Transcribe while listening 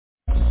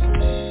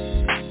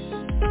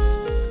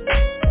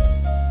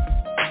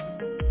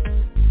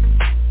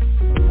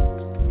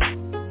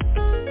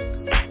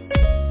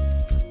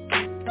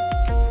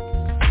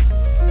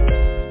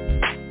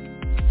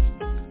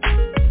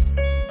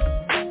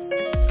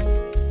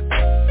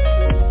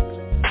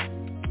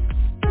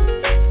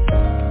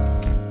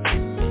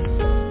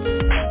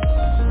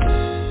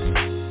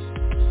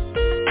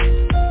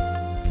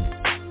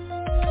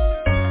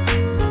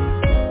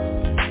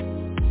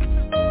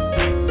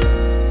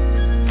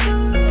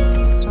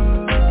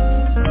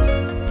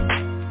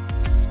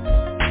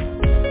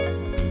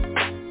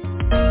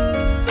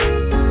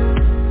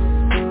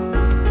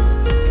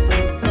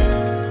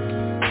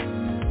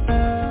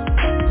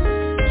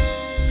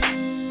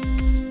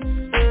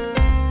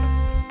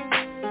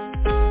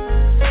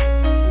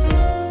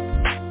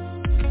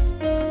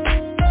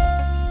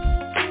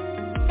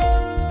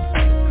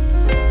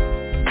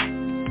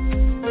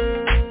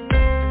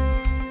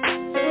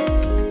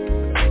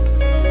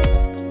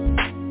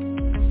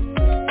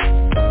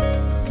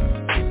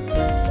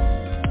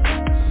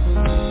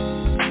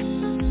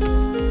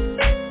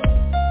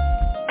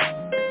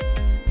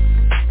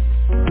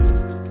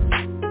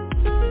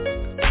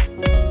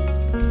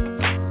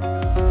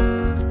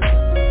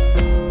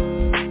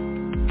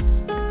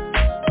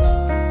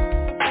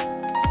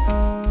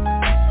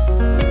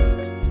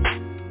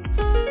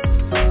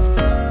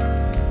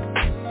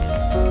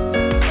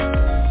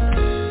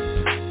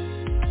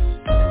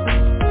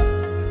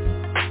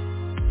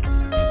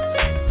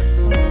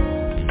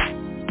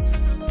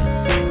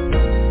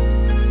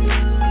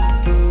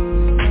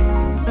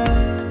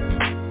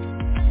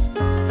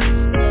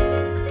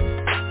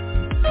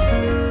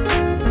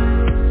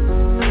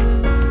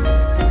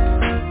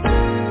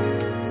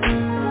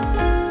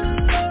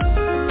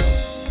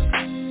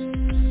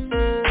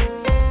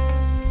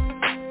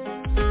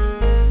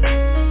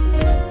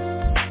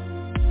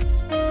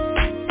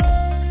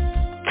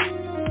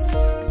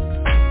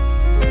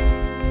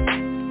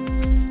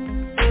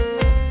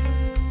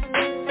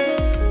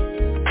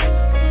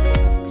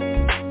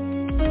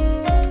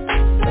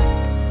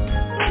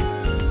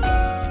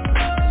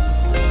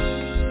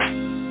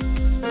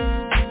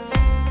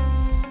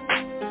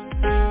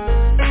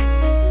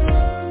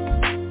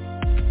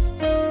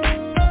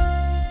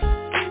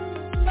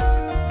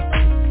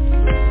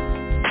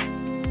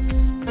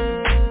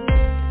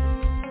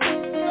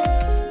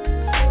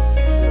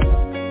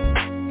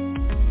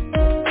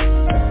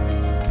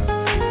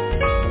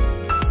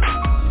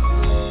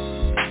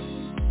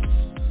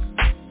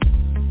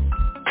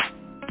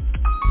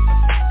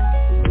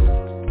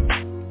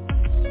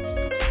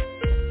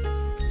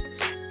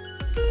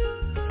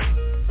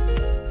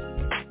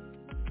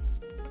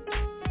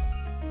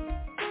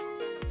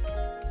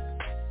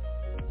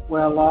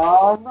Well,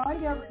 all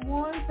right,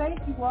 everyone. Thank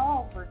you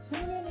all for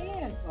tuning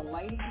in to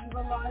Lady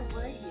Diva Live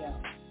Radio.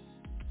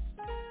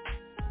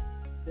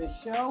 The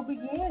show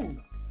begins.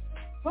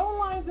 Phone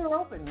lines are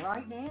open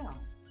right now.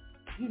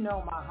 You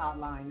know my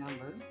hotline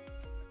number.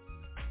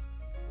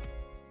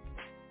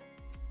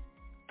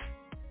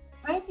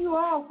 Thank you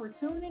all for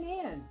tuning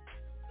in.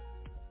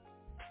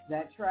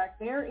 That track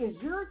there is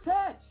Your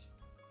Touch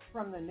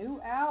from the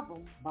new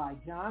album by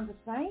John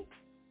ThaSaint,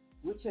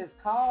 which is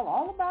called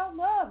All About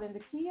Love in the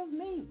Key of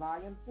Me,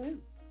 Volume 2.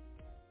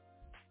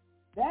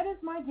 That is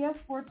my guest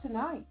for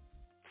tonight.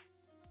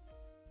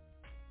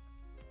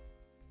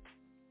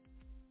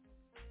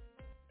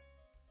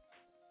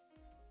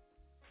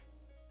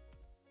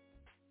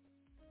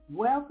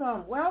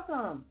 Welcome,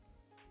 welcome,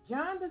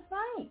 John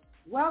ThaSaint.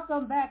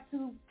 Welcome back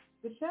to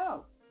the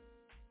show.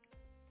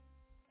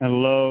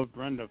 Hello,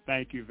 Brenda.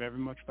 Thank you very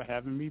much for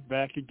having me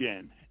back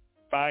again.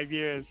 5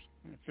 years,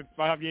 it's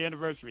a 5-year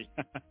anniversary.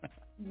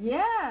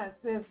 Yes,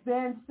 it's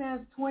been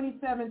since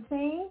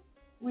 2017.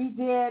 We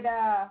did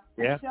a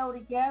show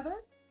together.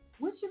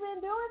 What you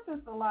been doing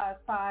since the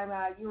last time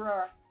you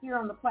were here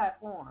on the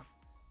platform?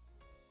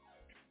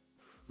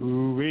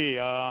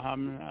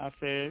 I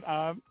said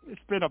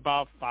it's been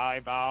about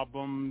 5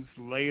 albums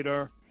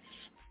later.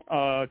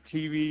 My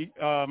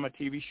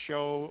TV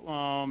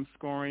show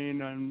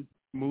scoring and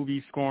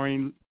movie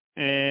scoring,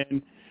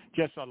 and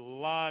just a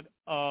lot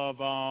of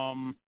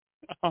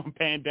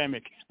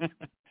pandemic.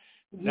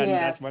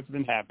 That's what's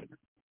been happening.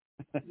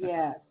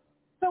 Yes.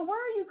 So where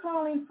are you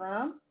calling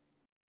from?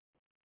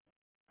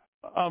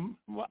 I'm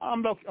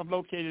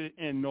located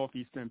in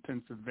northeastern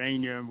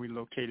Pennsylvania, and we're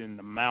located in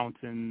the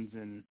mountains,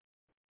 and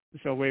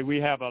so we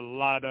have a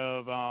lot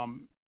of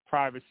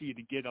privacy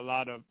to get a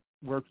lot of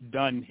work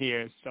done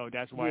here. So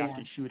that's why I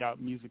can shoot out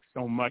music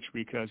so much,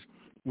 because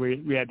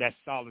we have that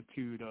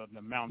solitude of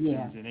the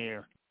mountains and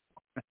air.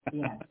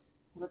 Yes.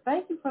 Well,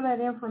 thank you for that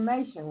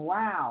information.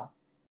 Wow.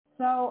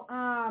 So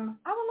I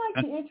would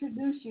like to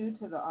introduce you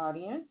to the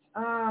audience.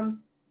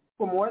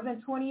 For more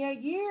than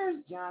 28 years,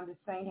 John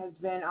ThaSaint has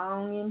been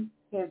owning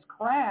his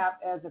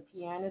craft as a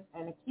pianist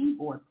and a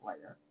keyboard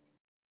player.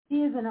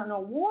 He is an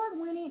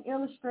award-winning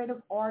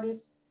illustrative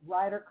artist,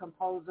 writer,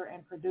 composer,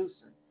 and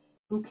producer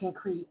who can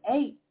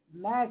create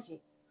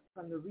magic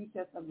from the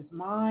recess of his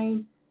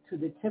mind to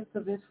the tips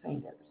of his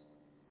fingers.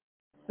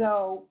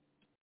 So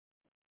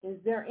is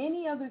there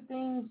any other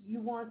things you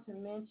want to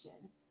mention?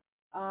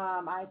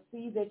 I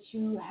see that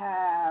you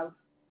have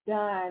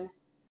done,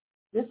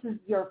 this is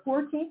your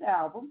 14th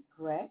album,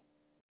 correct?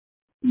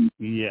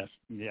 Yes.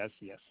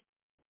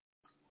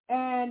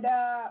 And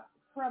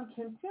from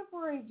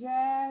contemporary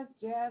jazz,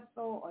 jazz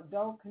soul,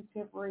 adult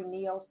contemporary,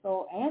 neo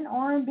soul, and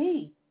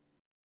R&B.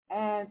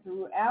 And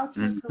throughout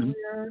your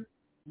career,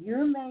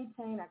 you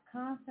maintain a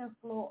constant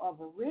flow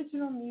of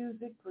original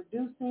music,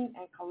 producing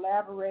and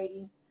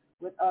collaborating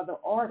with other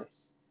artists.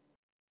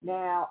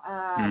 Now,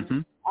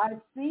 I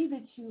see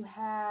that you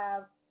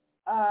have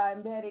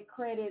embedded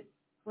credits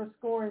for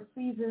scoring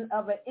seasons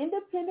of an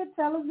independent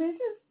television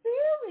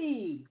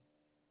series.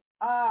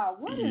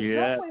 What is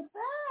up with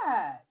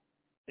that?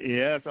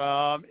 Yes,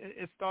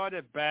 it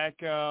started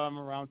back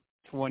around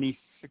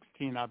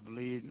 2016, I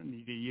believe.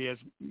 The years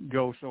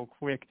go so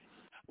quick.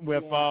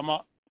 With a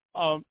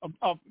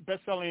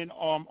best-selling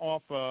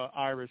author,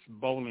 Iris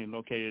Bowling,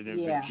 located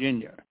in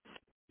Virginia.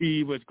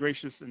 She was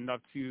gracious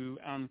enough to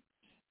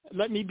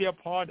let me be a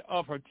part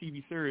of her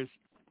TV series,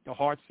 the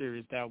Heart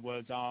series, that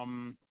was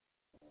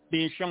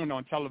being shown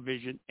on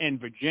television in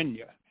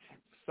Virginia.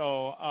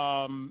 So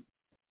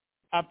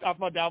I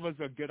thought that was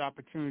a good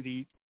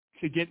opportunity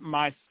to get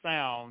my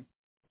sound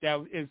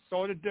that is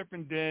sort of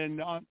different than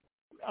a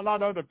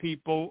lot of other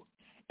people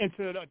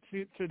into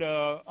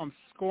the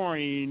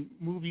scoring,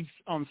 movies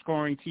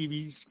scoring,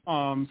 TV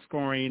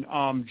scoring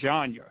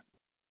genre.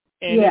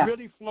 And it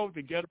really flowed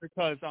together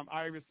because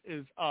Iris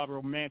is a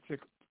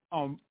romantic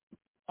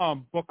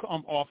book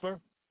author.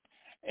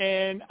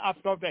 And I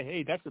thought that,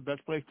 hey, that's the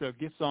best place to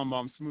get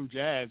some smooth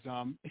jazz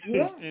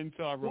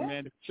into a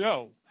romantic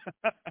show.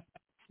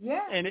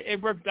 And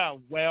it worked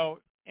out well,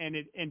 and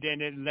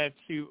then it led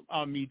to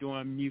me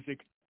doing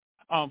music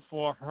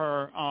for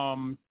her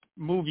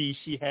movie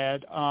she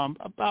had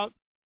about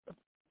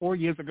 4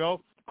 years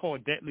ago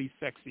called Deadly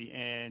Sexy,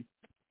 and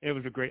it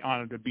was a great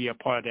honor to be a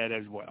part of that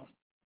as well.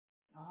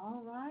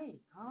 All right.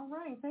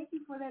 Thank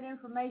you for that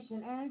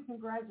information, and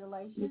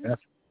congratulations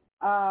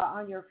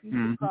on your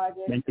future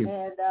projects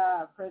and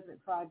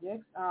present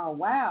projects.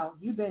 Wow,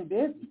 you've been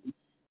busy.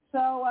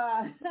 So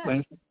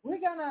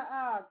we're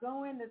gonna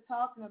go into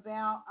talking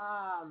about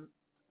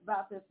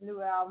this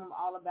new album,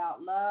 All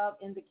About Love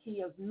in the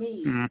Key of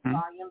Me,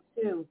 Volume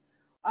 2.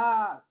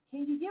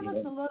 Can you give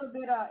us a little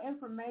bit of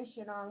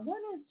information on what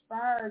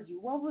inspired you?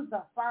 What was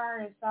the fire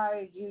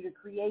inside you to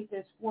create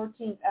this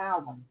 14th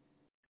album?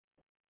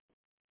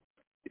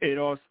 It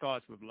all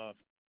starts with love.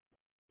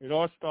 It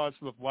all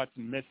starts with what's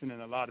missing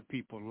in a lot of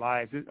people's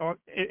lives.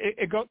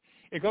 It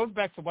goes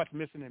back to what's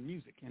missing in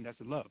music, and that's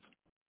love.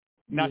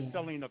 not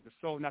selling of the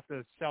soul, not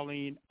the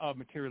selling of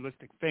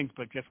materialistic things,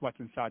 but just what's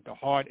inside the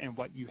heart and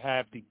what you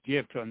have to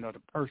give to another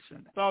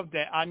person. So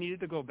that I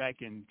needed to go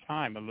back in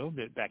time, a little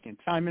bit back in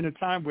time, in a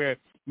time where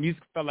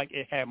music felt like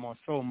it had more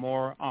soul,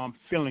 more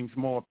feelings,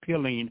 more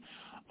appealing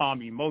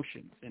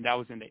emotions, and that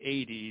was in the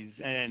 80s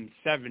and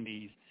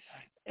 70s.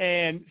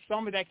 And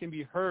some of that can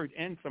be heard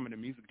in some of the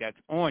music that's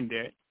on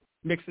there,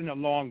 mixing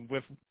along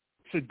with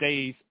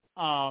today's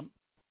R&B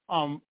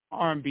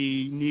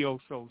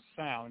neo-soul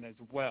sound as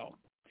well.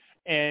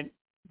 And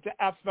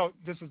I felt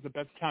this was the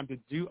best time to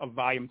do a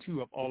volume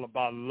 2 of All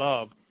About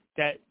Love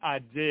that I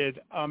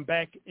did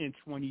back in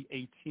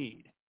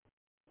 2018.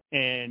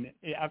 And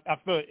I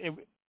felt it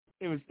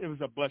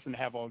was a blessing to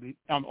have all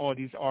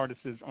these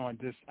artists on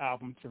this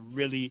album to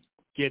really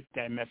get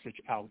that message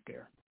out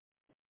there.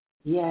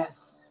 Yes,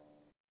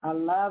 I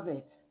love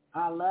it.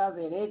 I love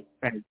it.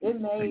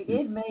 It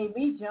made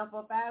me jump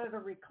up out of the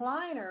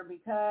recliner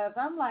because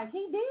I'm like,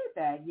 he did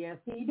that. Yes,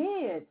 he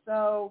did.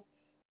 So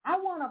I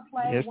want to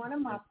play one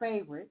of my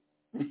favorites,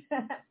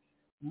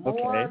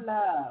 More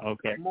Love.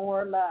 Okay.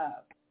 More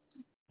Love.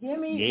 Give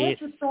me,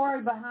 what's the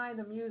story behind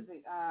the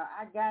music?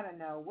 I got to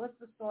know. What's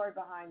the story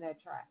behind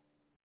that track?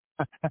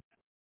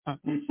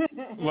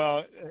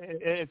 Well,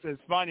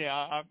 it's funny.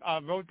 I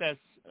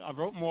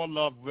wrote More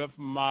Love with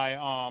my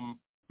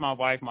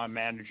wife, my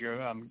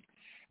manager,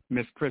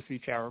 Miss Chrissy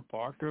Tara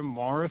Parker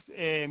Morris,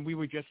 and we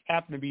would just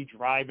happen to be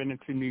driving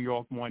into New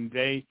York one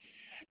day,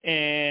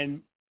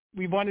 and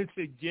we wanted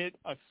to get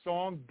a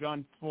song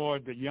done for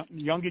the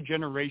younger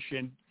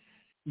generation,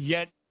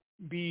 yet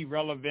be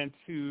relevant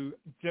to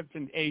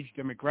different age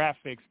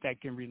demographics that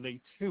can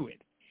relate to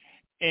it.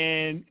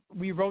 And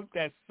we wrote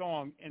that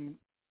song in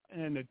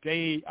a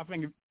day, I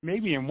think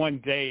maybe in one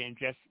day, and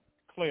just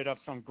cleared up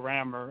some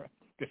grammar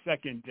the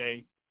second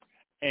day.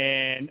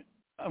 And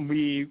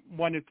we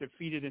wanted to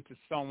feed it into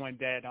someone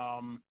that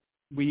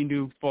we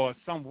knew for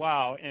some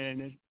while,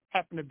 and it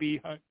happened to be,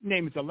 her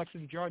name is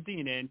Alexis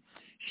Jardine, and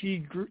she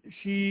grew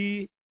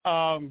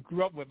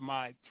up with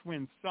my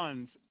twin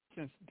sons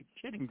since the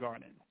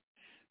kindergarten.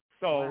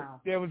 So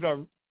there was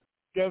a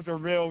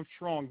real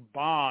strong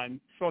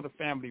bond, sort of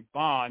family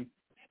bond,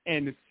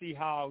 and to see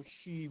how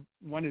she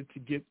wanted to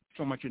get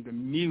so much into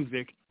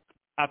music,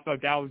 I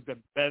thought that was the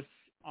best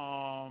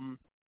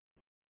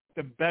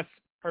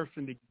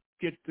person to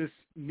get this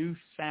new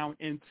sound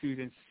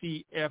into and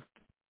see if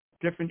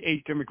different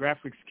age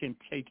demographics can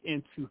take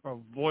into her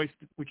voice,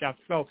 which I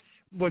felt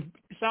would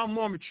sound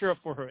more mature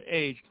for her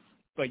age,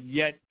 but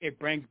yet it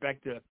brings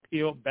back the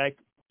appeal back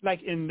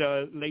like in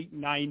the late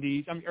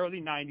 90s,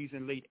 early 90s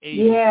and late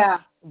 80s,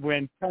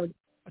 when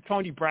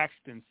Toni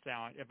Braxton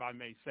sound, if I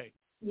may say.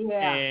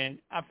 Yeah. And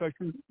I thought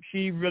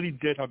she really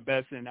did her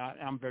best, and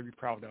I'm very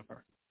proud of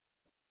her.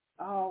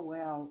 Oh,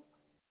 well,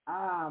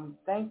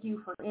 thank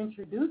you for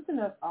introducing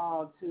us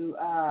all to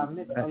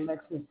Miss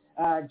Alexis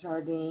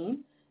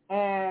Jardine.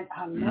 And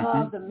I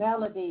love the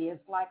melody.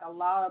 It's like a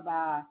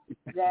lullaby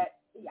that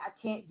I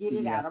can't get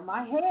it out of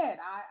my head.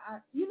 I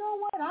you know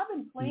what? I've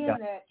been playing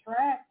that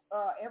track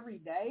every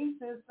day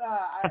since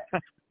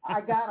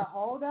I got a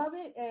hold of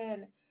it,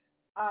 and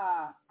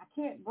I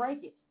can't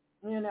break it,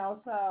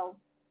 so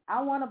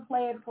I want to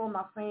play it for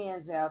my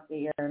fans out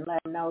there and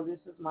let them know this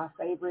is my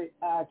favorite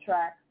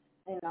track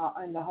in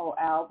the whole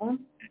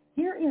album.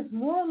 Here is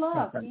More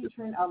Love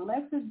featuring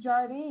Alexis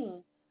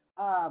Jardine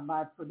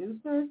by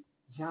producer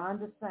John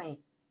ThaSaint.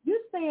 You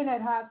stay in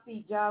that hot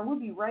seat, John. We'll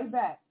be right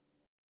back.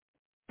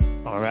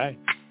 All right.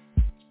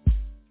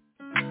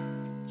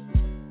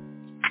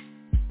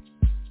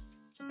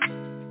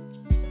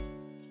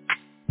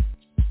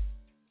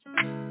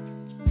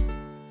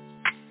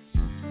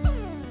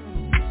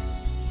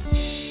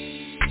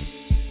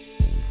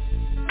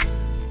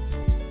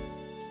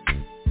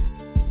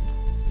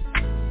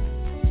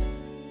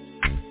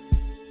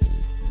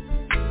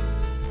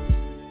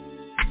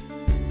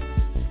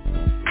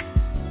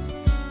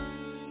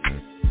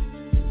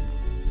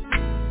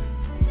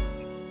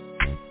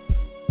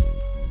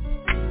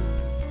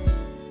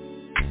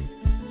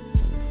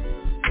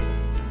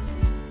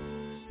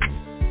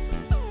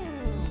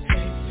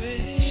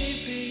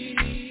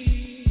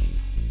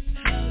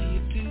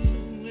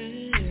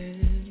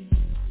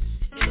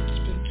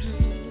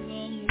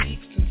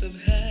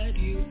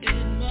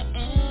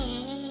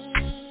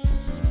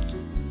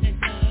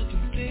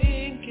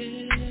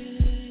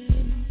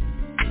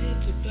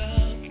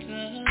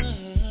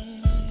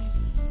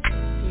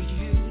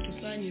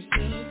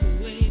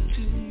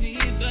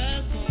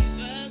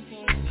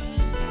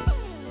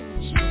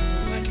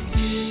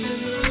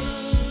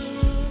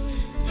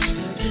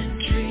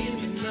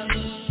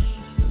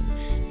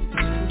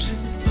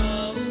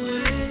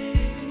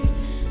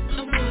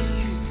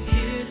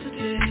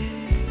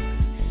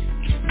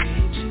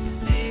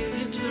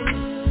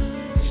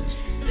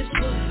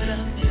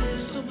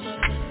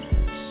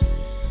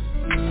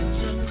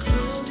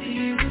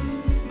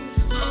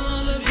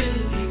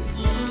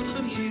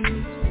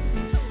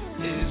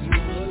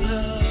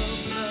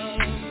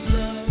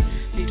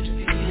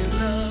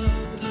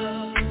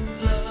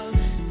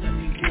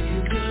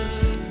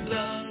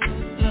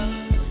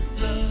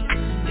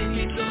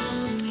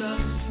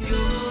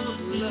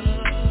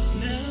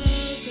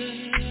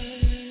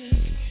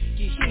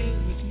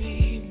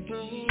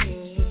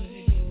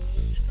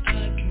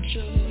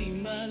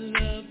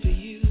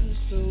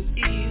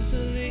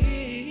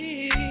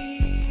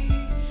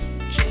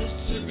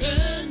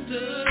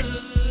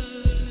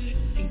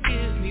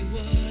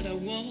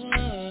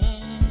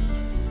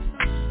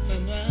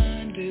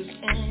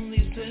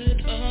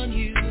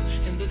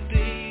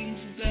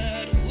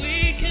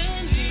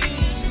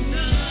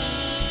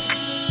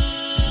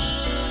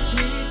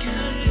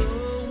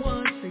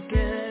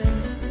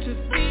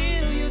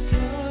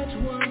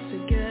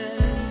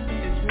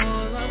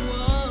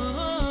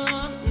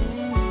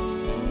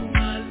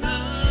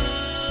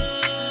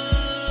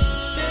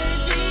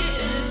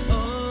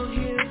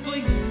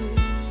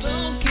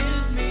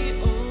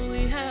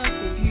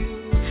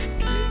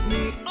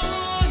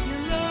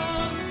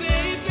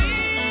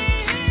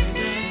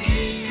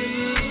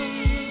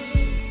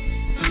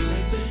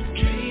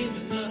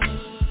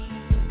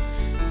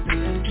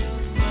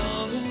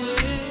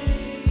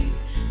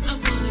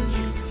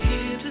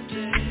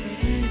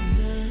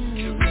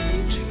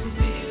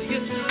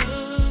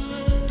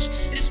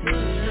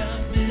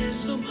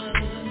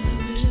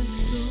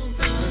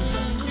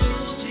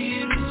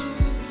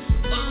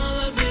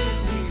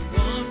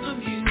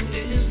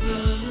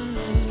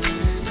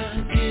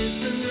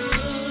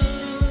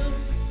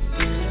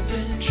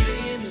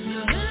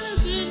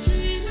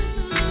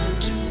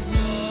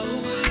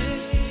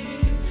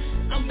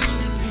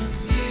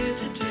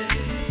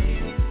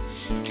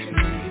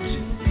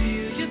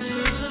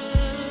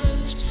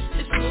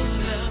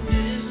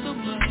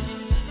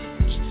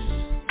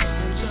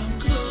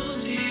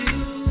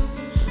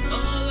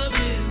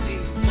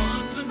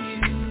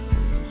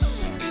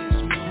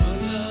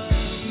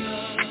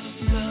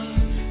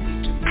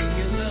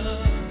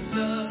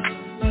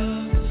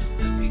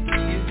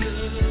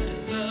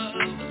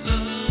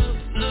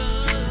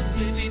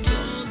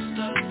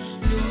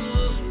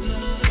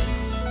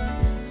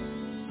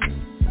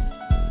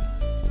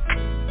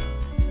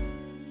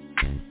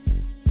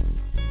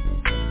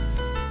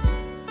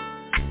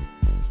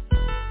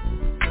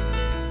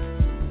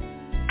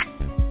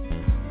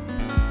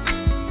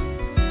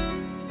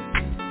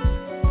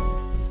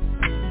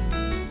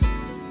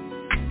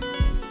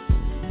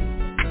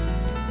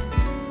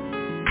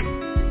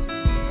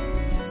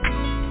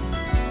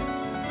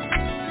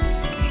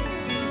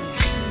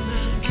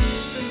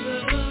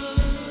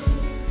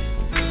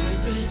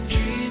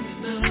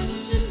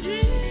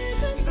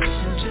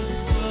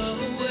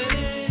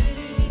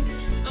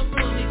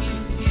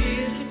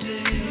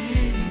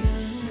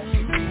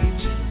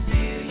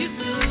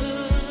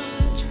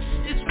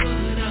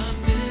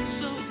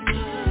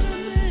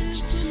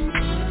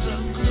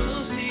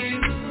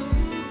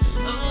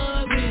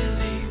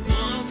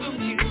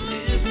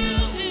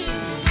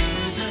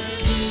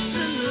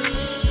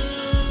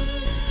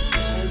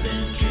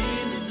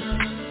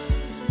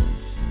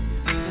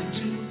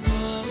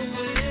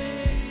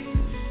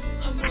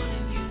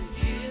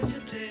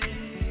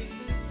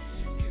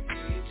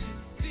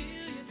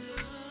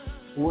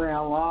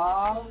 Well,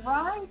 all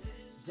right.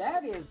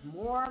 That is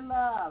More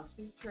Love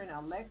featuring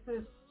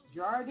Alexis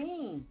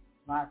Jardine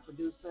by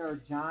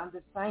producer John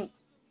ThaSaint.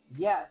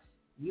 Yes,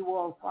 you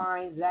will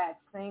find that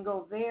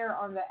single there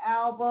on the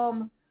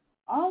album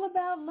All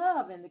About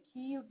Love in the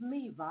Key of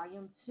Me,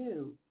 Volume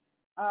 2.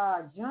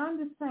 John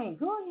ThaSaint,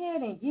 go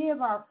ahead and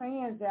give our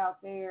fans out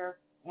there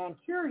and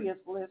curious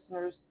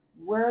listeners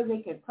where they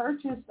can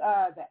purchase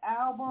the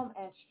album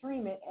and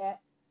stream it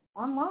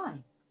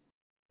online.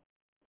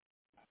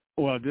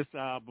 Well, this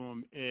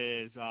album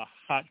is a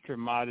hot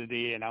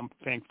commodity, and I'm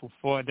thankful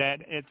for that.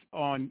 It's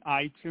on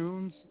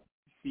iTunes,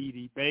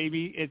 CD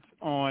Baby. It's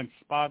on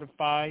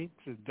Spotify,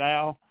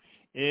 Tidal.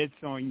 It's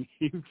on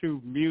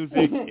YouTube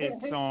Music.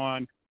 It's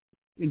on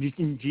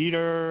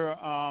Jeter.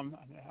 I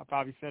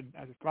probably said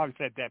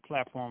that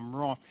platform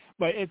wrong,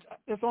 but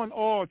it's on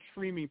all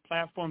streaming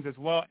platforms as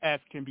well as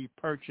can be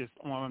purchased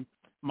on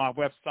my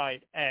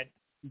website at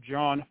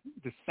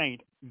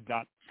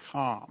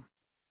johnthesaint.com.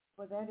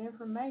 For that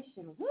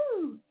information.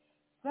 Woo!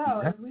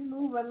 So as we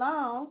move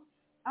along,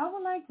 I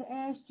would like to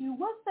ask you,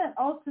 what's that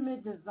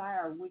ultimate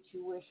desire which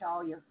you wish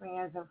all your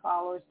fans and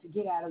followers to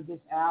get out of this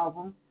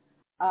album,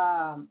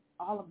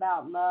 All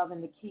About Love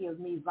in the Key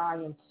of Me,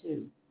 Volume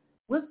 2?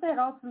 What's that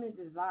ultimate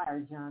desire,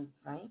 John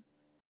ThaSaint?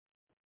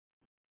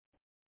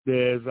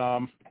 There's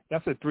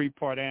that's a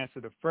three-part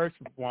answer. The first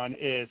one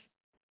is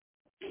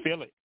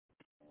feel it.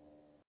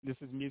 This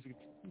is music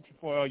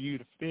for you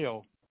to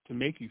feel, to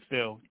make you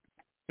feel.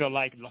 Feel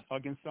like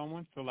hugging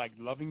someone, feel like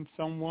loving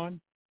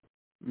someone,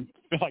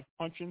 feel like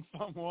punching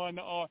someone,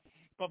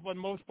 but for the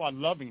most part,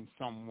 loving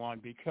someone,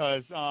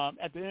 because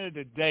at the end of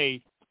the day,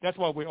 that's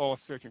what we're all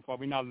searching for.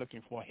 We're not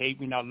looking for hate.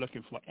 We're not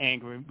looking for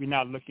anger. We're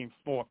not looking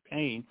for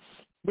pain.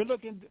 We're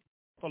looking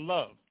for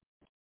love.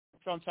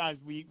 Sometimes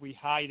we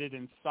hide it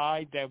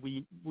inside that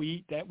we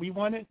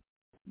want it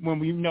when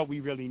we know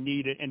we really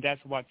need it, and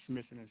that's what's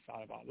missing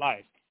inside of our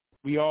lives.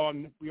 We all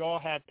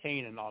have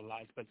pain in our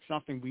lives, but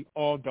something we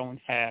all don't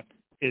have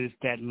is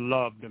that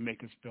love to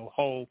make us feel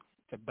whole,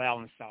 to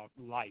balance our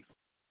life.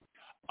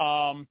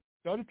 The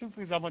other two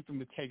things I want them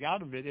to take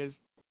out of it is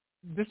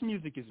this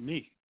music is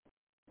me.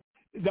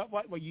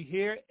 What you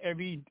hear,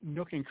 every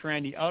nook and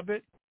cranny of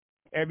it,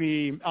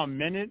 every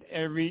minute,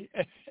 every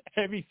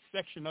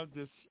section of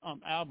this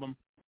album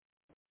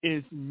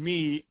is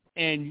me,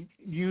 and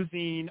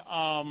using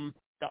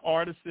the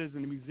artists and the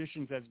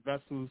musicians as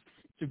vessels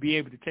to be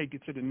able to take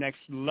it to the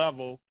next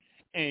level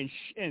and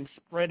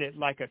spread it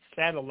like a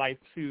satellite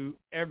to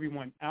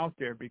everyone out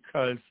there,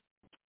 because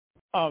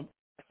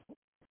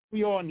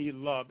we all need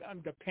love.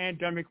 The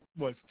pandemic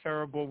was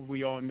terrible.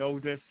 We all know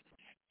this,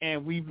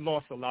 and we've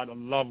lost a lot of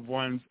loved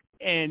ones,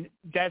 and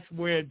that's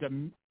where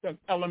the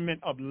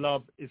element of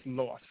love is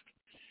lost.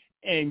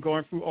 And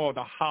going through all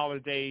the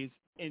holidays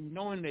and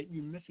knowing that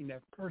you're missing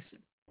that person.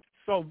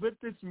 So with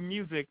this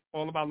music,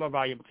 All About Love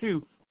Volume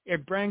 2,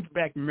 it brings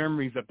back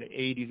memories of the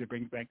 80s. It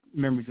brings back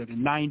memories of the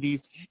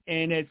 90s.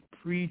 And it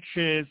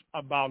preaches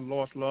about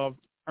lost love,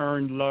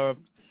 earned love,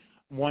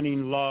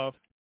 wanting love.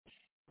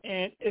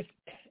 And it's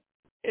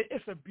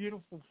a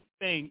beautiful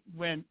thing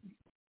when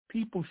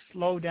people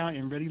slow down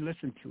and really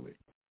listen to it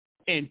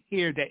and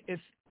hear that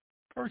it's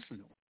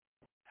personal.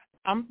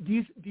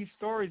 These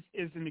stories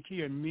is in the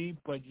key of me,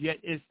 but yet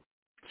it's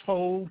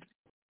told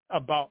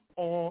about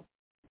all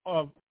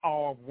of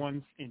our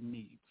wants and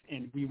needs.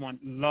 And we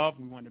want love.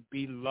 We want to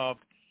be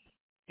loved.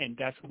 And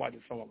that's what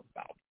it's all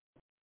about.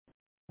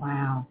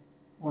 Wow.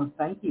 Well,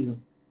 thank you.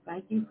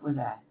 Thank you for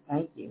that.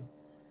 Thank you.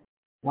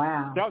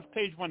 Wow. That was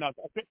page one of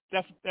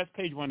that's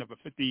page one of a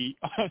 50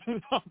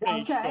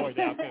 page story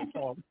that I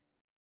told.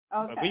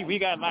 Okay. We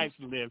got lives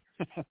to live.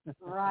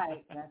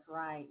 Right. That's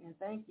right. And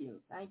thank you.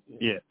 Thank you.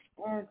 Yeah.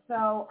 And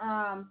so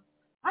I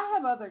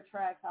have other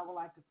tracks I would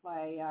like to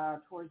play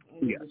towards the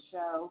end of the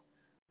show.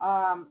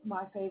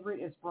 My favorite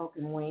is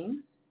Broken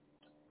Wings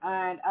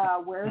and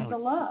Where's the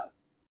Love?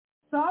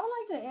 So I would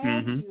like to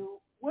ask you,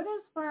 what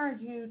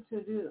inspired you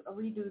to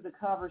redo the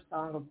cover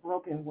song of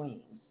Broken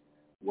Wings?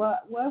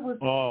 What was the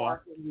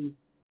spark in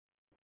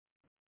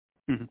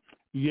you?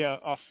 Yeah,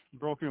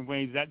 Broken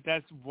Wings.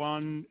 That's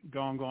one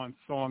gone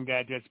song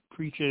that just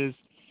preaches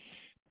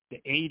the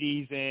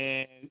 80s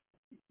and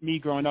me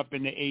growing up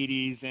in the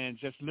 80s and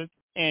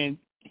and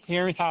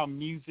hearing how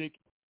music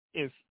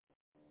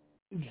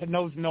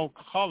knows no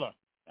color.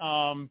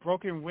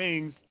 Broken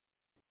Wings,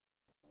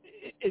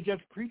 it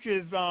just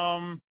preaches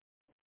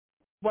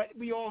what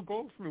we all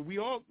go through. We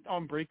all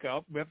break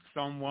up with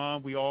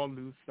someone. We all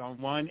lose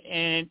someone,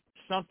 and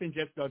something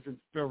just doesn't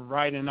feel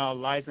right in our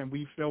lives, and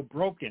we feel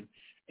broken.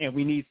 And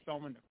we need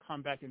someone to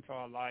come back into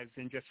our lives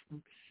and just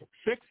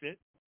fix it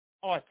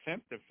or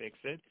attempt to fix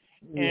it,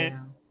 and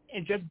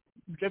just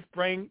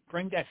bring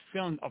that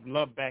feeling of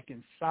love back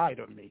inside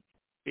of me.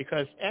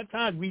 Because at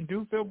times we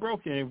do feel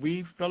broken and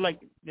we feel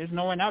like there's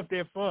no one out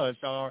there for us,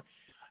 or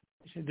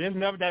there's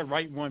never that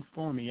right one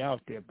for me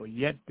out there, but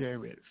yet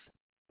there is.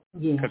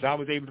 Because I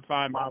was able to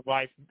find my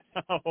wife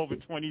over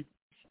 20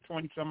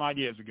 some odd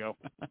years ago.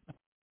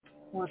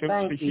 Well, So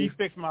thank she you.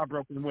 fixed my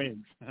broken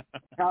wings.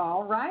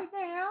 All right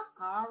now.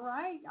 All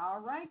right,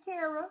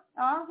 Kara.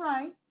 All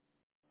right.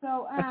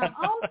 So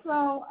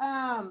also,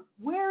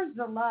 Where's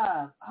the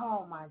Love?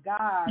 Oh my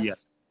gosh. Yes.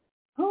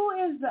 Who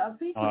is the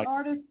featured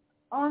artist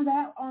on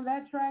that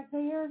track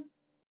there?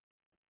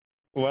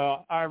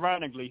 Well,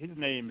 ironically, his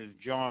name is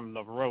John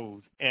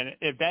LaRose, and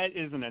if that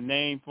isn't a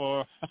name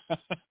for a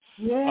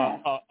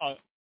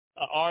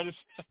artist,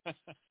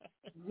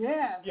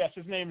 yes, yes,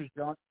 his name is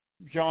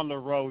John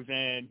LaRose,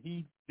 and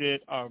he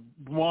did a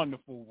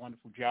wonderful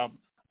job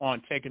on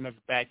taking us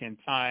back in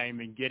time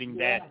and getting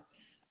that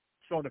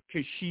sort of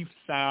Kashif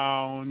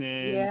sound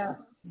and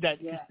that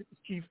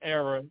Kashif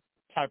era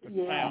type of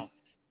sound,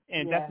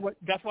 and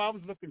that's what I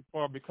was looking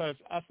for, because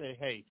I say,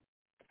 hey,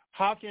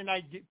 how can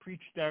I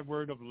preach that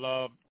word of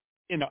love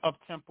in an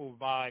up-tempo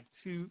vibe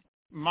to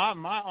my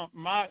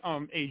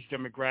age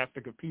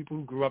demographic of people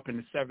who grew up in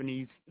the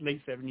 70s,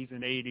 late 70s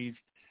and 80s,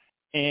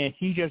 and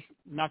he just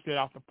knocked it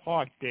out the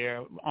park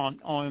there on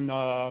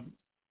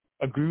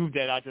a groove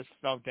that I just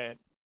felt that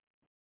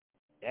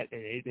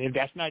if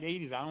that's not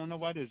 80s, I don't know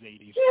what is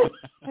 80s.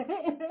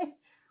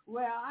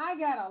 Well, I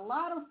got a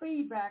lot of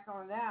feedback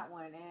on that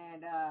one,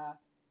 and a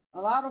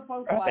lot of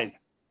folks like,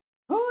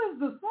 who is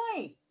the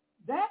Saint?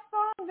 That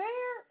song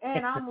there?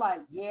 And I'm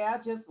like, yeah,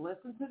 just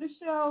listen to the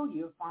show.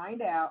 You'll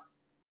find out.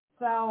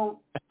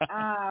 So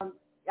I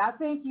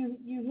think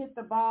you hit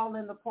the ball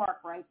in the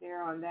park right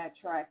there on that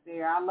track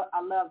there. I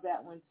love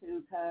that one,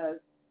 too, because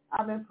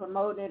I've been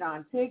promoting it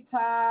on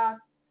TikTok.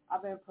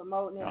 I've been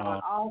promoting it on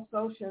all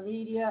social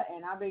media,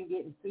 and I've been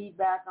getting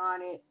feedback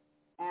on it.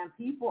 And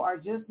people are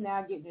just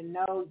now getting to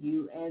know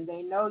you, and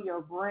they know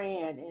your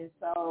brand. And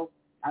so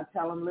I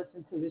tell them,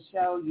 listen to the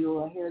show. You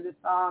will hear the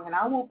song, and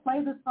I will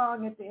play the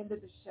song at the end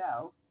of the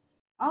show.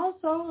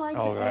 Also, I'd like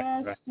to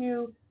ask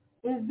you,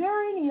 is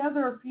there any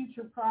other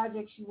future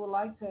projects you would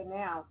like to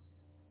announce,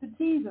 to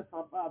tease us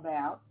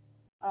about,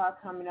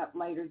 coming up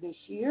later this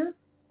year?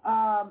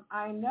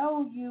 I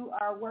know you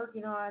are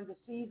working on the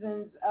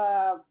seasons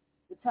of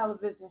the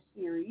television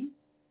series.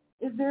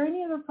 Is there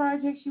any other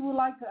projects you would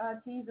like to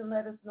tease and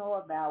let us know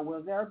about?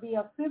 Will there be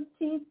a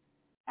 15th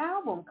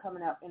album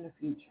coming up in the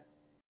future?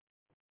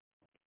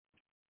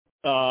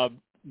 No,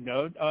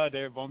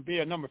 there won't be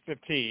a number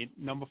 15.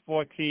 Number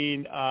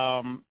 14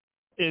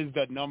 is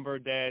the number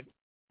that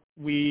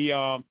we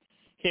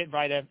hit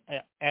right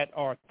at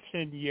our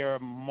 10-year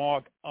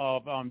mark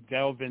of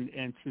delving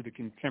into the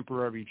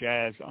contemporary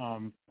jazz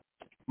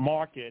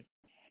market,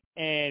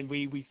 and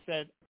we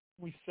set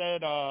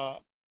a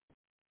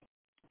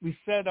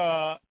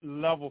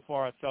level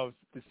for ourselves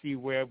to see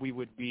where we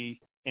would be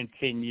in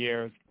 10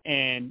 years,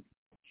 and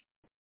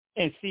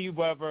see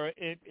whether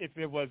if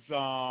it was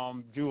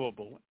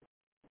doable,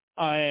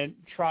 and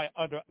try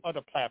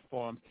other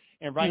platforms.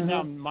 And right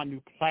now, my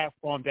new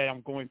platform that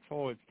I'm going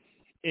towards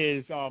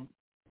is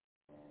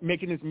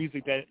making this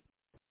music that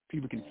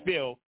people can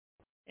feel,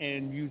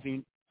 and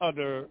using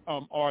other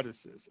artists.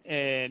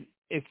 And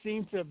it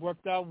seems to have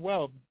worked out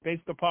well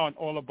based upon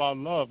All About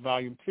Love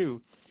Volume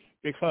 2,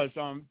 because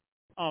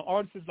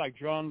artists like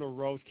John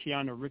LaRose,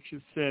 Kiana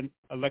Richardson,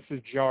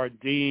 Alexis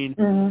Jardine,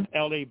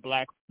 L.A.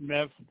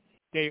 Blacksmith,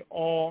 they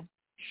all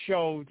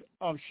showed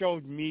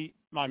me,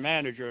 my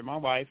manager, and my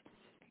wife,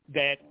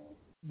 that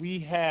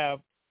we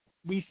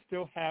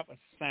still have a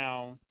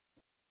sound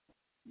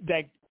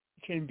that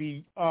can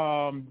be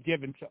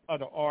given to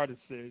other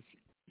artists.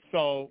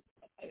 So,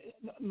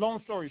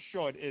 long story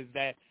short, is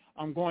that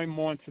I'm going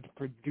more into the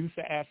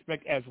producer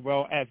aspect as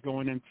well as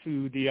going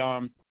into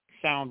the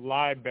sound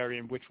library,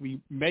 in which we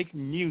make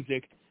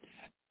music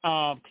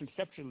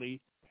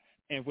conceptually,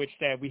 in which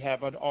that we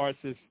have other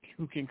artists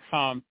who can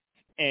come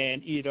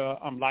and either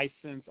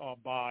license or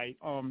buy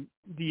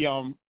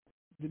the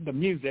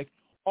music,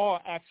 or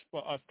ask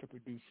for us to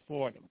produce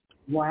for them.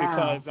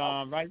 Wow.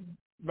 Because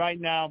right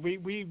now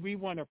we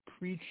want to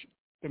preach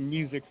the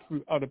music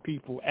through other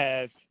people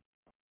as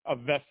a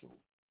vessel.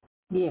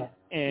 Yes.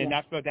 And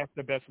I feel that's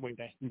the best way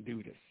that you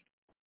do this.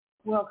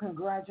 Well,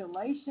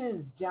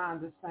 congratulations,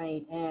 John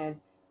ThaSaint. And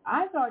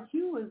I thought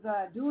you was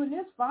doing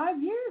this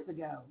 5 years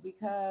ago,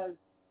 because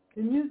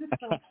the music's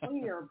so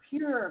clear,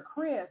 pure,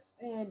 crisp,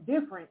 and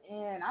different.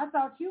 And I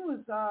thought you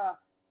was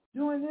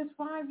doing this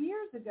 5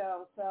 years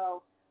ago.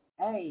 So,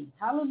 hey,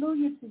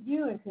 hallelujah to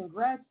you, and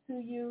congrats to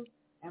you,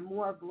 and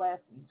more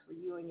blessings for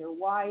you and your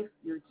wife,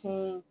 your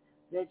team,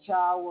 that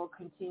y'all will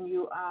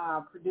continue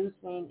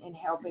producing and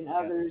helping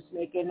others,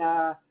 making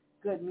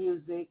good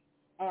music,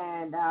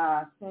 and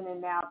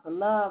sending out the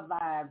love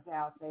vibes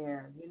out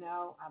there. You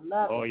know, I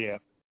love it. Oh, yeah.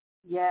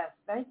 Yes,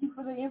 thank you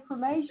for the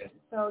information.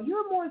 So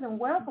you're more than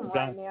welcome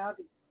right now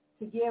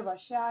to give a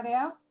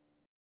shout-out,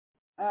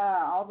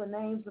 all the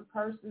names of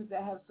persons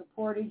that have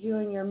supported you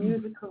in your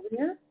music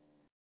career.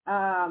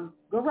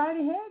 Go right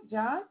ahead,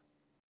 John.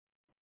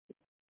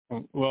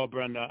 Well,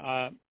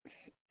 Brenda,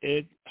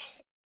 it's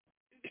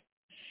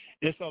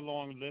a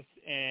long list,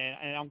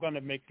 and I'm going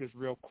to make this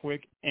real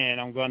quick, and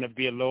I'm going to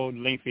be a little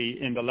lengthy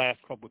in the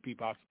last couple of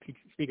people I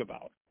speak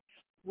about.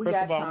 First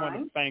of all, I want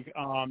to thank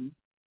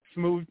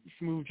Smooth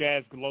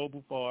Jazz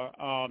Global for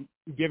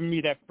giving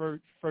me that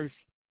first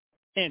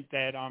hint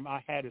that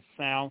I had a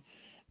sound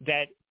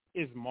that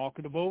is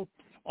marketable.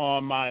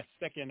 On my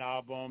second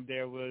album,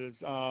 there was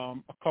a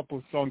couple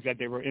of songs that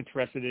they were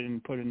interested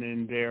in putting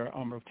in their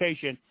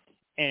rotation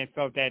and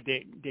felt that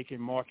they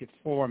can market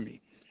for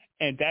me.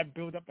 And that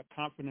built up the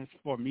confidence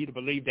for me to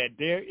believe that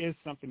there is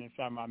something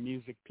inside my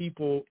music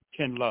people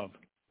can love.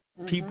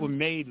 Mm-hmm. People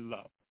may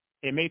love.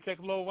 It may take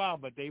a little while,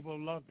 but they will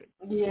love it.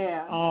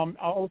 Yeah. I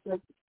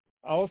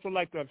also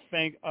like to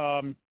thank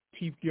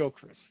Chief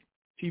Gilchrist.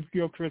 Chief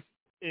Gilchrist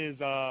is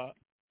a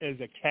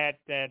cat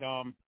that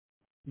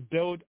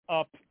built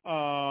up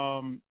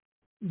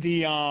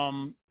the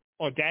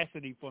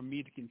audacity for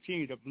me to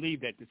continue to believe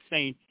that the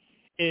Saint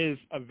is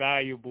a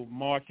valuable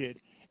market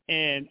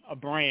and a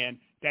brand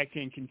that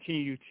can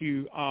continue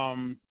to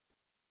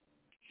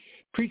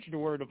preach the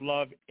word of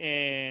love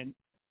and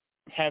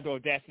have the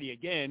audacity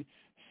again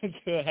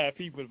to have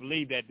people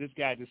believe that this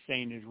guy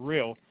ThaSaint is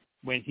real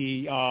when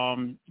he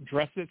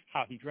dresses,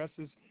 how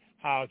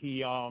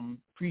he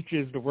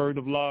preaches the word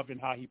of love,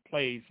 and how he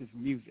plays his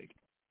music.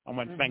 I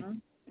want to thank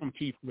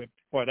Keith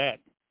for that.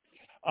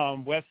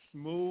 West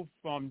Smooth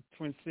from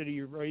Twin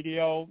City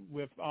Radio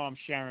with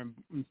Sharon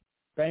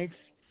Banks.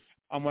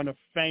 I want to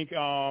thank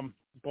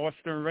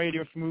Boston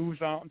Radio Smooth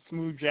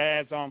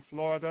Jazz on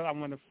Florida. I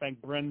want to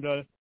thank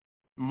Brenda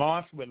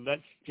Moss with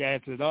Let's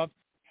Jazz It Up.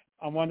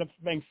 I want to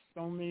thank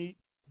so many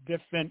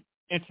different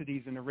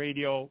entities in the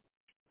radio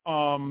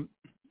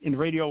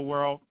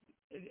world.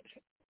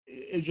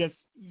 It just,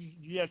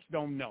 you just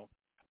don't know.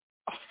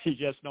 You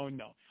just don't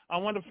know. I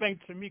want to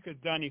thank Tamika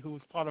Dunny, who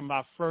was part of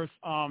my first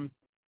All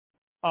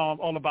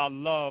About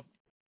Love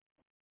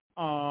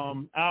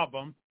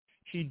album.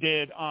 She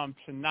did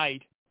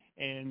Tonight,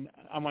 and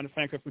I want to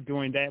thank her for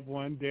doing that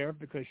one there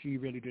because she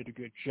really did a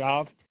good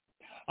job.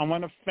 I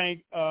want to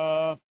thank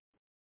let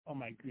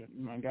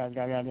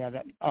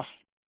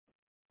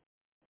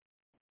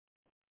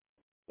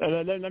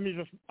me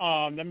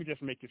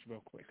just make this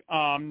real quick.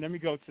 Let me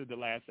go to the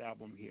last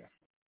album here,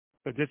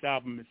 but this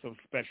album is so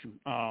special,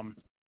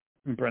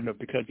 Brenda,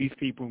 because these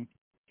people,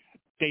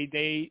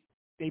 they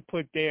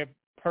put their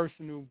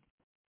personal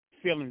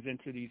feelings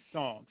into these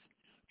songs.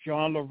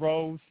 John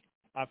LaRose,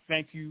 I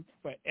thank you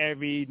for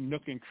every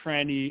nook and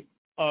cranny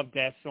of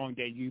that song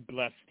that you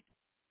blessed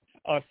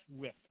us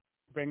with,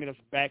 bringing us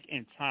back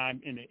in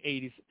time in the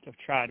 80s to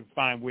try to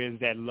find where's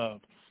that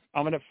love.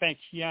 I want to thank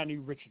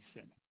Keanu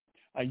Richardson,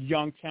 a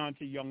young,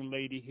 talented young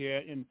lady here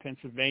in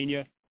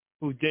Pennsylvania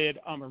who did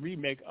a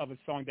remake of a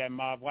song that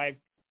my wife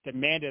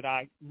demanded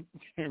I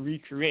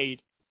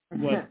recreate,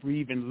 was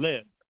Breathe and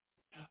Live.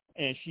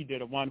 And she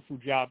did a wonderful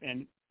job,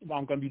 and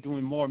I'm going to be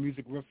doing more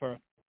music with her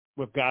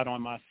with God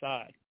on my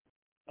side.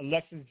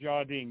 Alexis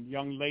Jardine,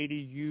 young lady,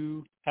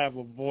 you have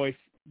a voice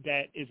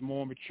that is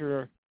more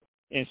mature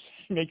and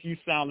make you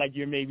sound like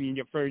you're maybe in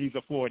your 30s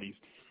or 40s.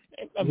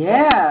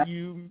 Yeah.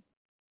 You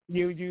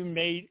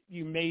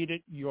made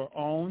it your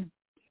own.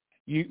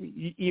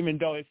 You even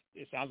though it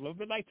sounds a little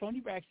bit like Tony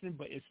Braxton,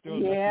 but it's still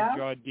Alexis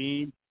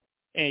Jardine,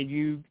 and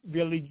you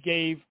really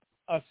gave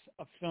us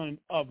a feeling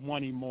of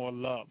wanting more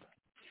love.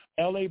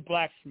 L.A.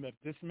 Blacksmith,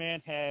 this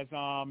man has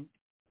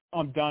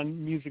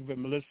done music with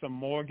Melissa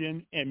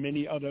Morgan and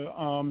many other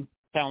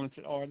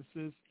talented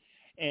artists,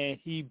 and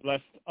he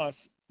blessed us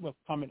with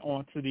coming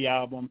on to the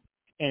album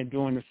and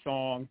doing the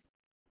song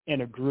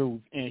in a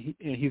groove, and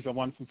he's a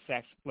wonderful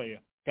sax player.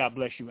 God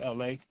bless you,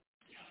 L.A.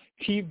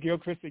 Chief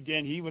Gilchrist,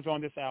 again, he was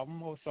on this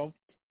album also.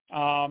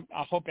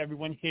 I hope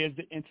everyone hears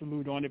the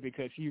interlude on it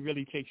because he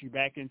really takes you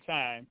back in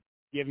time,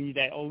 giving you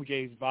that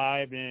OJ's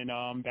vibe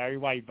and Barry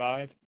White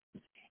vibe.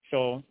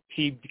 So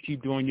keep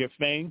doing your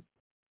thing.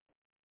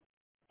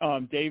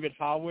 David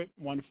Howard,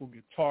 wonderful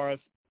guitarist,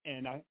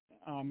 and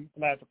I'm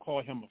glad to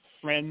call him a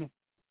friend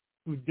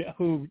who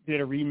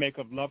did a remake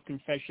of Love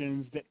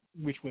Confessions,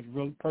 which was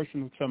really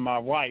personal to my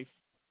wife.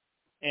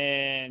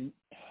 And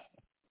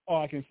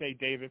all I can say,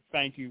 David,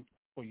 thank you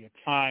for your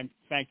time.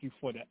 Thank you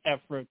for the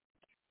effort.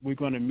 We're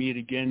going to meet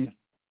again,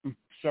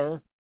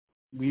 sir.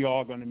 We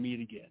are going to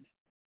meet again.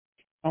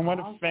 I want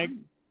to thank,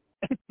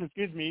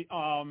 excuse me,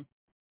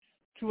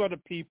 two other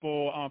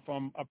people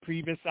from a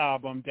previous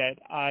album that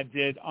I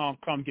did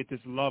Come Get This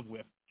Love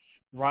with.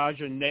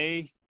 Raja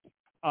Nay,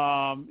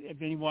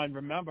 if anyone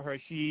remember her,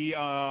 she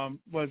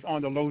was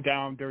on the Low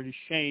Down Dirty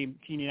Shame,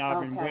 Keenan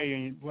Ivan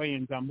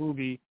Williams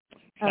movie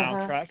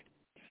soundtrack.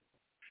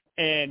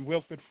 And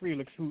Wilfred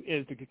Felix, who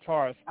is the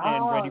guitarist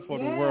and Ready for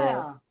the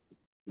World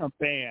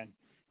band.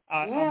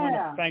 I want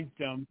to thank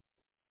them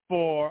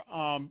for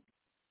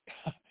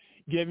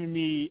giving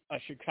me a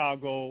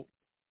Chicago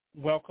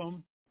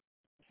welcome,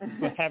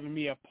 for having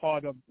me a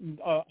part of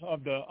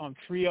the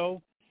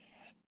trio.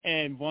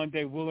 And one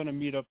day we're going to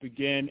meet up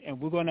again,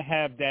 and we're going to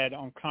have that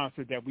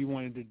concert that we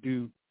wanted to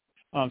do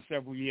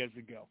several years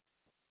ago.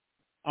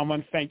 I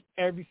want to thank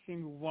every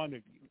single one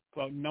of you.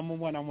 But number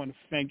one I want to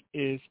thank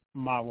is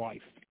my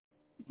wife,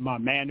 my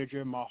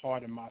manager, my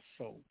heart, and my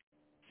soul.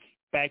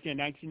 Back in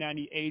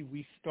 1998,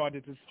 we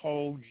started this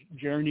whole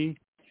journey.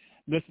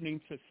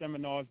 listening to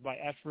seminars by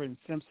Ashford and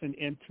Simpson,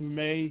 M.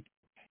 Toomey,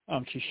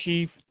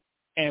 Kashif,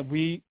 and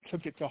we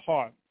took it to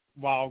heart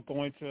while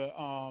going to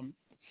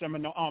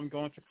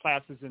going to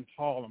classes in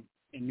Harlem,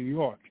 in New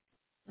York.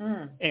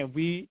 And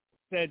we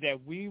said that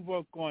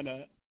we're going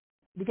to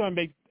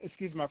make,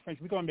 excuse my French,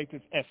 we're going to make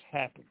this S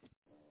happen.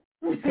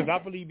 Because I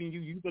believe in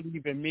you, you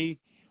believe in me.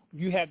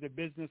 You have the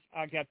business,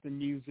 I got the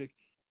music.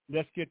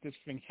 Let's get this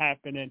thing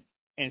happening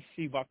and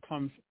see what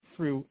comes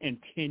through in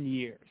 10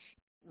 years.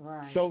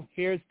 Right. So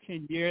here's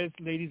 10 years,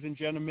 ladies and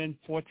gentlemen,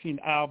 14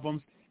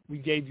 albums. We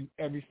gave you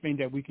everything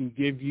that we can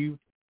give you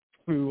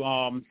through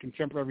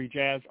contemporary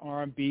jazz,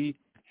 R&B,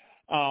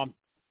 and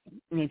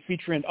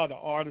featuring other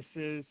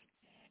artists,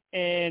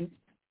 and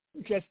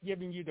just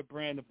giving you the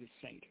brand of the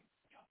Saint.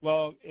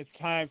 Well, it's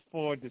time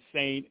for the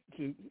Saint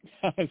to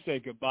say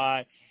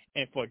goodbye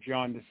and for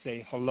John to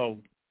say hello.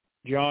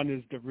 John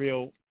is the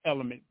real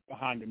element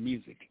behind the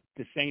music.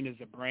 The Saint is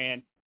a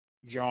brand.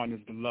 John is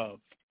the love.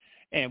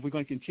 And we're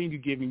going to continue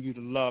giving you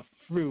the love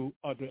through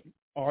other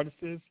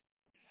artists,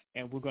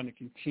 and we're going to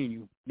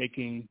continue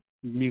making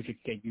music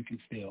that you can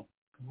feel.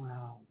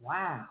 Wow.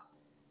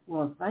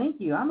 Well, thank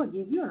you. I'm going to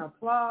give you an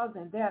applause,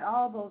 and that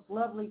all those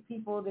lovely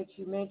people that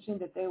you mentioned,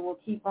 that they will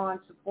keep on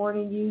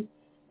supporting you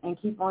and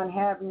keep on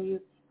having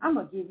you. I'm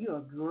going to give you a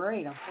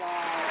great applause.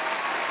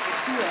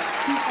 That you will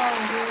keep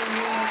on doing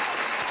this.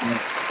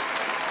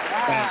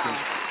 Wow.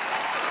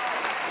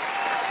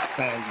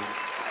 Thank you.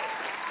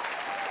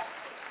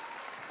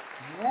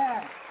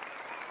 Yes.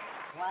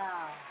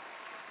 Wow.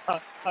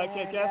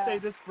 Can I say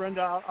this,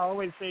 Brenda? I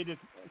always say this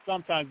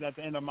sometimes at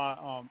the end of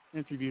my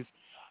interviews.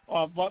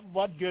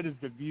 What good is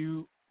the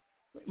view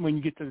when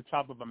you get to the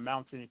top of a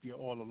mountain if you're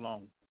all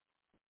alone?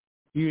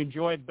 You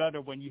enjoy it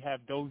better when you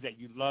have those that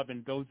you love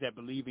and those that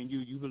believe in you.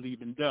 You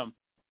believe in them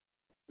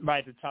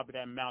right at the top of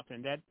that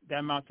mountain.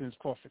 That mountain is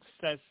called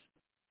success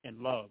and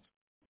love.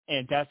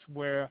 And that's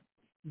where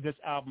this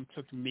album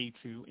took me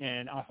to,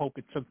 and I hope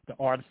it took the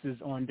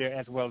artists on there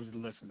as well as the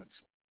listeners.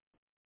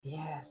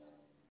 Yes.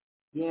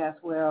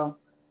 Well,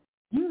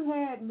 you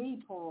had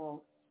me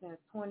pulled since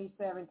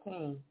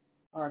 2017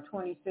 or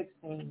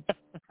 2016.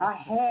 I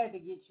had to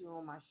get you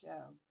on my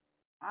show.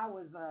 I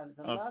was the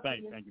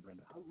luckiest thank you,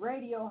 Brenda.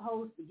 radio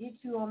host to get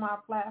you on my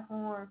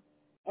platform,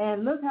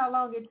 and look how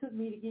long it took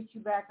me to get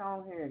you back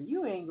on here.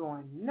 You ain't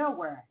going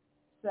nowhere.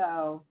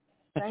 So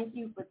thank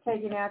you for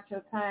taking out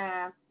your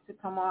time to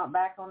come on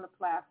back on the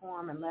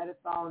platform and let us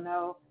all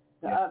know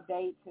the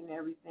updates and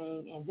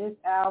everything. And this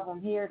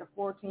album here, the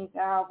 14th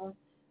album,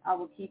 I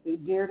will keep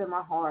it dear to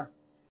my heart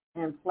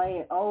and play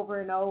it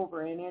over and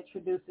over and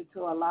introduce it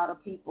to a lot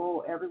of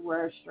people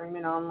everywhere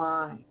streaming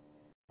online.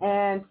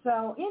 And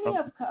so any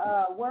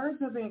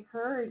words of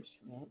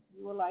encouragement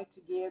you would like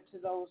to give to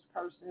those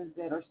persons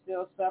that are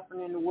still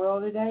suffering in the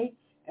world today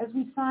as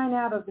we sign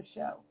out of the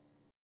show?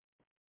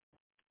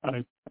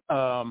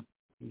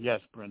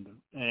 Yes, Brenda.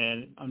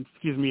 And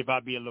excuse me if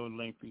I be a little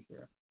lengthy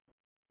here.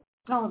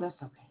 Oh,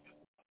 that's okay.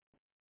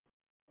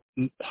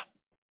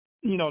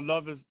 You know,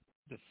 love is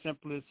the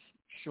simplest,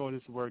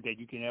 shortest word that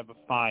you can ever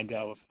find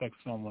that will affect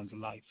someone's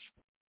life.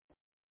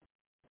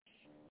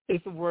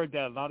 It's a word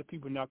that a lot of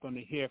people are not going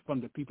to hear from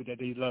the people that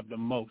they love the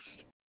most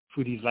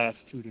for these last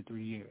 2 to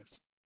 3 years.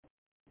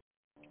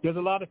 There's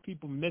a lot of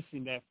people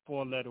missing that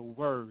four-letter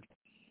word.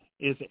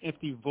 It's an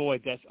empty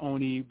void that's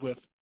only with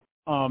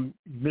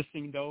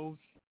missing those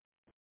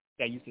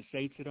that used to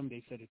say to them,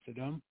 they said it to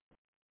them.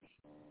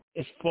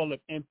 It's full of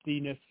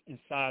emptiness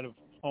inside of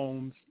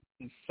homes,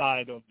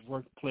 inside of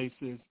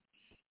workplaces,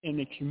 in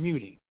the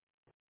community.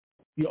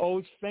 You're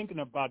always thinking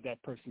about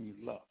that person you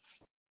love.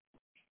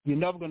 You're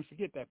never going to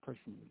forget that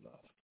person you love.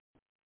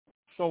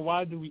 So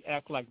why do we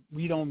act like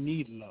we don't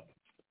need love?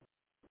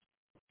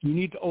 You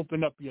need to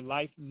open up your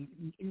life,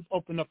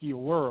 open up your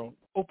world,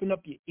 open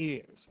up your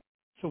ears.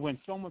 So when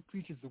someone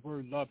preaches the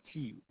word love to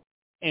you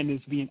and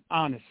is being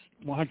honest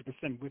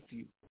 100% with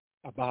you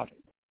about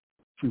it,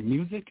 through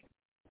music,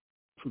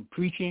 through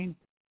preaching,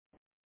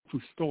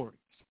 through stories,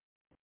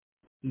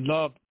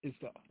 love is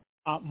the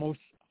most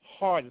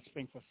hardest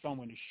thing for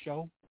someone to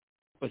show,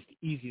 but it's the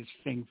easiest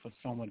thing for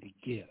someone to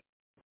give.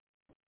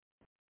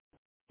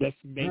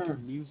 Let's make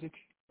music,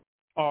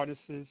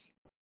 artists.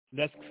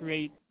 Let's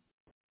create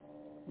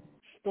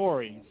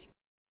stories,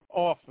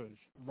 authors,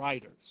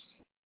 writers,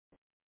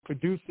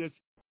 producers.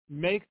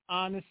 Make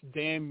honest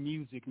damn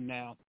music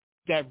now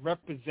that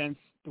represents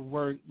the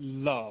word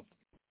love,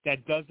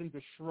 that doesn't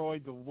destroy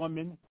the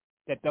woman,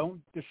 that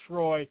don't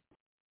destroy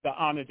the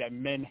honor that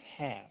men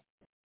have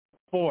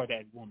for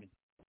that woman.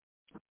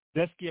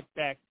 Let's get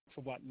back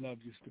to what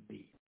love used to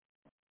be,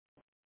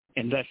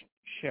 and let's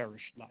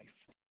cherish life.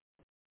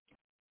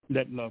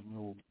 Let love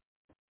rule.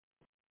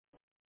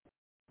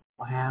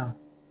 Wow.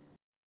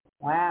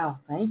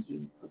 Thank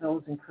you for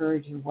those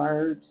encouraging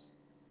words.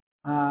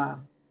 I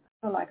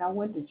feel like I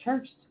went to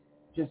church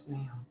just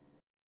now.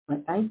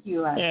 But thank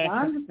you,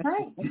 John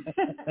ThaSaint.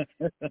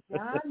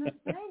 John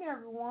ThaSaint,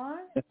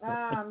 everyone.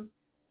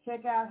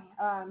 Check out,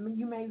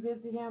 you may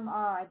visit him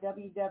at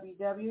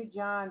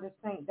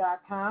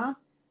www.johnthesaint.com.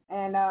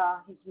 And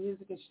his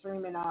music is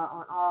streaming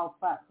on all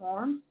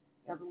platforms,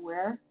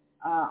 everywhere,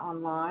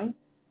 online.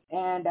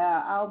 And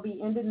I'll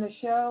be ending the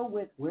show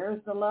with Where's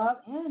the Love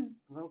and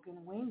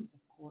Broken Wings,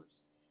 of course.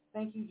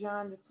 Thank you,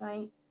 John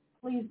ThaSaint.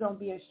 Please don't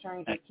be a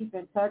stranger. Keep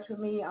in touch with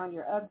me on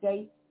your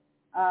updates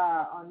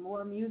on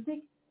more music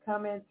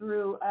coming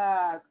through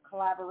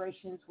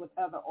collaborations with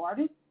other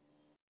artists.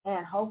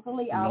 And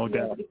hopefully I'll be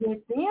able to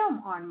get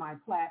them on my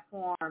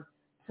platform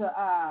to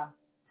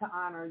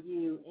honor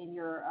you in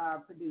your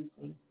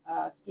producing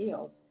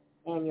skills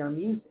and your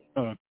music.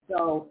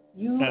 So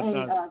you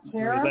and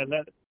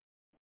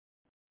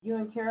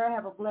Kara,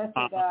 have a blessed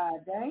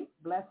day,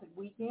 blessed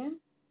weekend.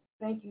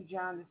 Thank you,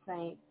 John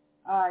ThaSaint.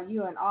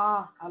 You and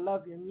I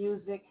love your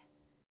music.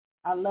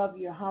 I love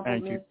your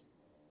humbleness.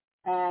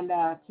 And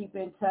keep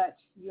in touch,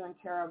 you and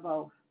Kara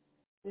both.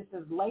 This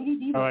is Lady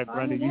Diva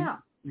signing out.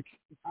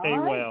 Stay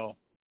well.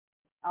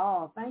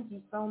 Oh, thank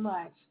you so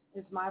much.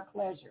 It's my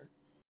pleasure.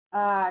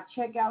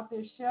 Check out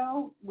this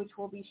show, which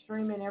will be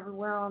streaming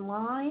everywhere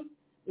online.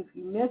 If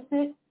you missed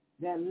it,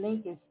 that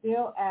link is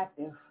still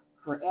active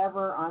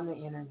forever on the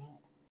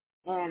internet.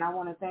 And I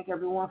want to thank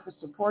everyone for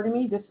supporting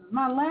me. This is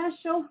my last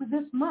show for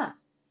this month.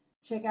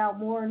 Check out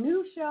more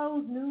new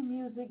shows, new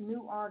music,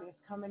 new artists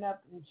coming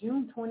up in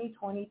June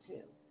 2022.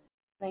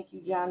 Thank you,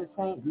 John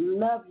ThaSaint.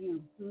 Love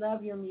you.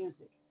 Love your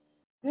music.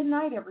 Good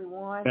night,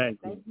 everyone.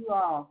 Thank you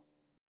all.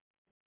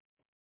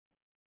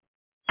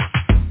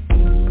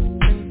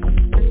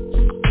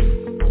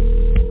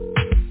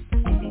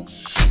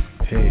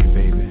 Hey.